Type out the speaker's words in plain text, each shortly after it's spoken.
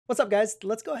What's up, guys?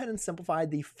 Let's go ahead and simplify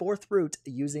the fourth root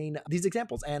using these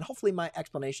examples, and hopefully my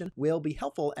explanation will be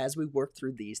helpful as we work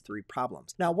through these three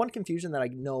problems. Now, one confusion that I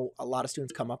know a lot of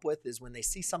students come up with is when they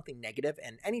see something negative,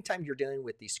 and anytime you're dealing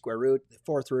with the square root, the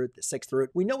fourth root, the sixth root,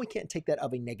 we know we can't take that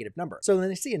of a negative number. So when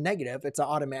they see a negative, it's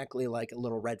automatically like a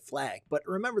little red flag. But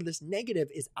remember, this negative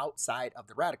is outside of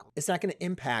the radical. It's not going to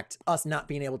impact us not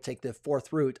being able to take the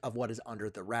fourth root of what is under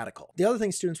the radical. The other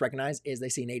thing students recognize is they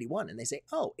see an 81 and they say,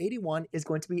 oh, 81 is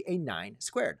going to be a 9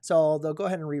 squared. So they'll go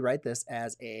ahead and rewrite this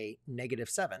as a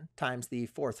 -7 times the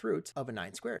fourth root of a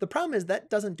 9 squared. The problem is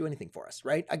that doesn't do anything for us,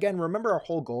 right? Again, remember our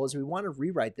whole goal is we want to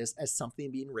rewrite this as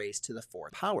something being raised to the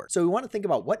fourth power. So we want to think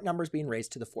about what number is being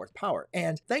raised to the fourth power.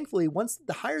 And thankfully, once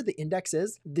the higher the index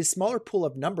is, the smaller pool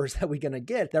of numbers that we're going to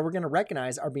get that we're going to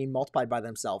recognize are being multiplied by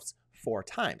themselves 4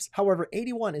 times. However,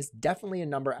 81 is definitely a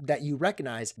number that you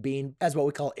recognize being as what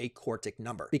we call a quartic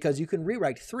number, because you can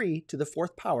rewrite 3 to the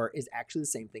fourth power is actually the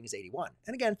same thing as 81.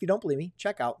 And again, if you don't believe me,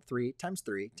 check out 3 times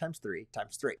 3 times 3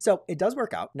 times 3. So it does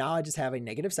work out. Now I just have a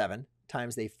 -7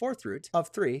 times the fourth root of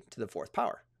 3 to the fourth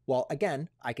power. Well, again,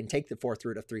 I can take the fourth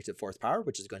root of 3 to the fourth power,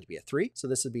 which is going to be a 3. So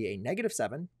this would be a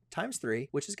 -7 times 3,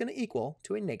 which is going to equal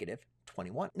to a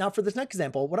 -21. Now for this next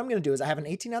example, what I'm going to do is I have an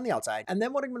 18 on the outside, and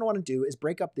then what I'm going to want to do is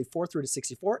break up the fourth root of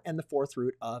 64 and the fourth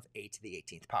root of a to the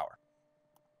 18th power.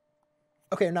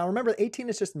 Okay, now remember 18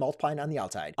 is just multiplying on the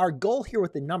outside. Our goal here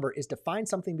with the number is to find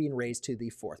something being raised to the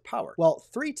fourth power. Well,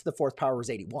 3 to the fourth power is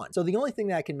 81. So the only thing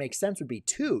that can make sense would be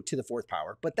 2 to the fourth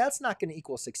power, but that's not going to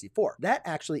equal 64. That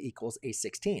actually equals a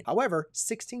 16. However,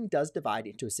 16 does divide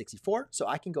into a 64, so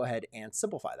I can go ahead and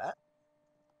simplify that.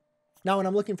 Now, when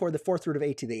I'm looking for the fourth root of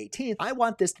a to the 18th, I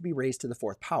want this to be raised to the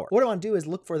fourth power. What I want to do is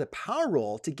look for the power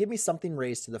rule to give me something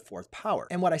raised to the fourth power.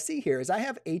 And what I see here is I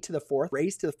have a to the fourth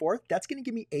raised to the fourth. That's going to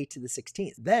give me a to the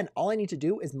 16th. Then all I need to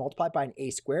do is multiply by an a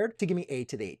squared to give me a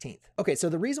to the 18th. Okay, so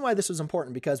the reason why this was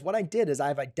important, because what I did is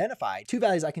I've identified two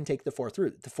values I can take the fourth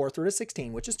root. The fourth root of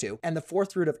 16, which is 2, and the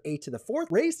fourth root of a to the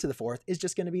fourth raised to the fourth is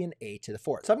just going to be an a to the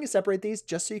fourth. So I'm going to separate these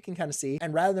just so you can kind of see.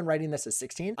 And rather than writing this as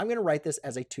 16, I'm going to write this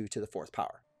as a 2 to the fourth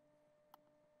power.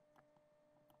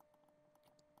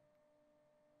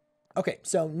 Okay,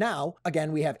 so now,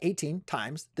 again, we have 18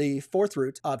 times the fourth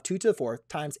root of 2 to the fourth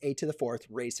times a to the fourth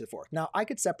raised to the fourth. Now, I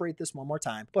could separate this one more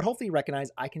time, but hopefully you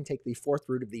recognize I can take the fourth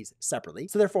root of these separately.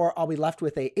 So therefore, I'll be left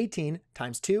with a 18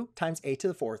 times 2 times a to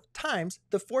the fourth times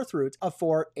the fourth root of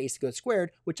 4a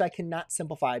squared, which I cannot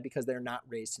simplify because they're not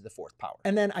raised to the fourth power.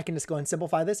 And then I can just go and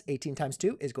simplify this. 18 times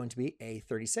 2 is going to be a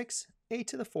 36, a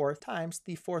to the fourth times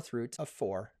the fourth root of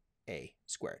 4a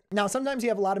squared. Now, sometimes you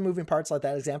have a lot of moving parts like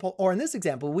that example, or in this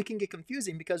example, we can get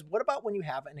confusing because what about when you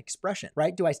have an expression,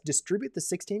 right? Do I distribute the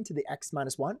 16 to the x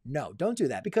minus 1? No, don't do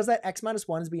that because that x minus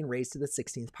 1 is being raised to the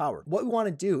 16th power. What we want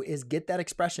to do is get that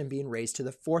expression being raised to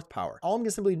the fourth power. All I'm going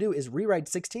to simply do is rewrite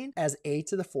 16 as a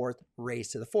to the fourth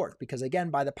raised to the fourth, because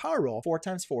again, by the power rule, 4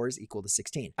 times 4 is equal to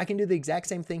 16. I can do the exact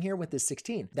same thing here with this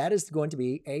 16. That is going to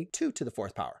be a 2 to the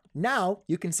fourth power. Now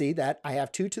you can see that I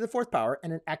have 2 to the fourth power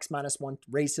and an x minus 1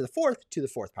 raised to the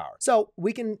fourth power. So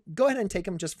we can go ahead and take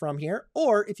them just from here,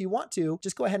 or if you want to,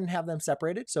 just go ahead and have them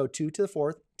separated. So 2 to the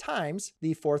fourth times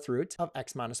the fourth root of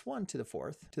x minus 1 to the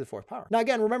fourth power. Now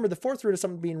again, remember the fourth root of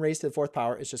something being raised to the fourth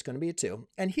power is just going to be a 2.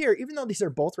 And here, even though these are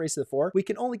both raised to the 4, we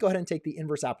can only go ahead and take the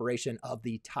inverse operation of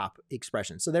the top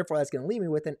expression. So therefore, that's going to leave me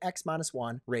with an x minus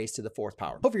 1 raised to the fourth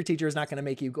power. Hopefully your teacher is not going to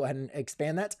make you go ahead and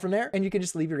expand that from there, and you can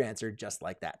just leave your answer just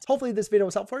like that. Hopefully this video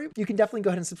was helpful for you. You can definitely go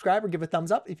ahead and subscribe or give a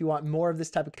thumbs up if you want more of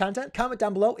this type of content. Comment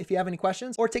down below if you have any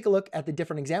questions, or take a look at the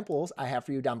different examples I have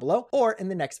for you down below, or in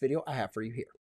the next video I have for you here.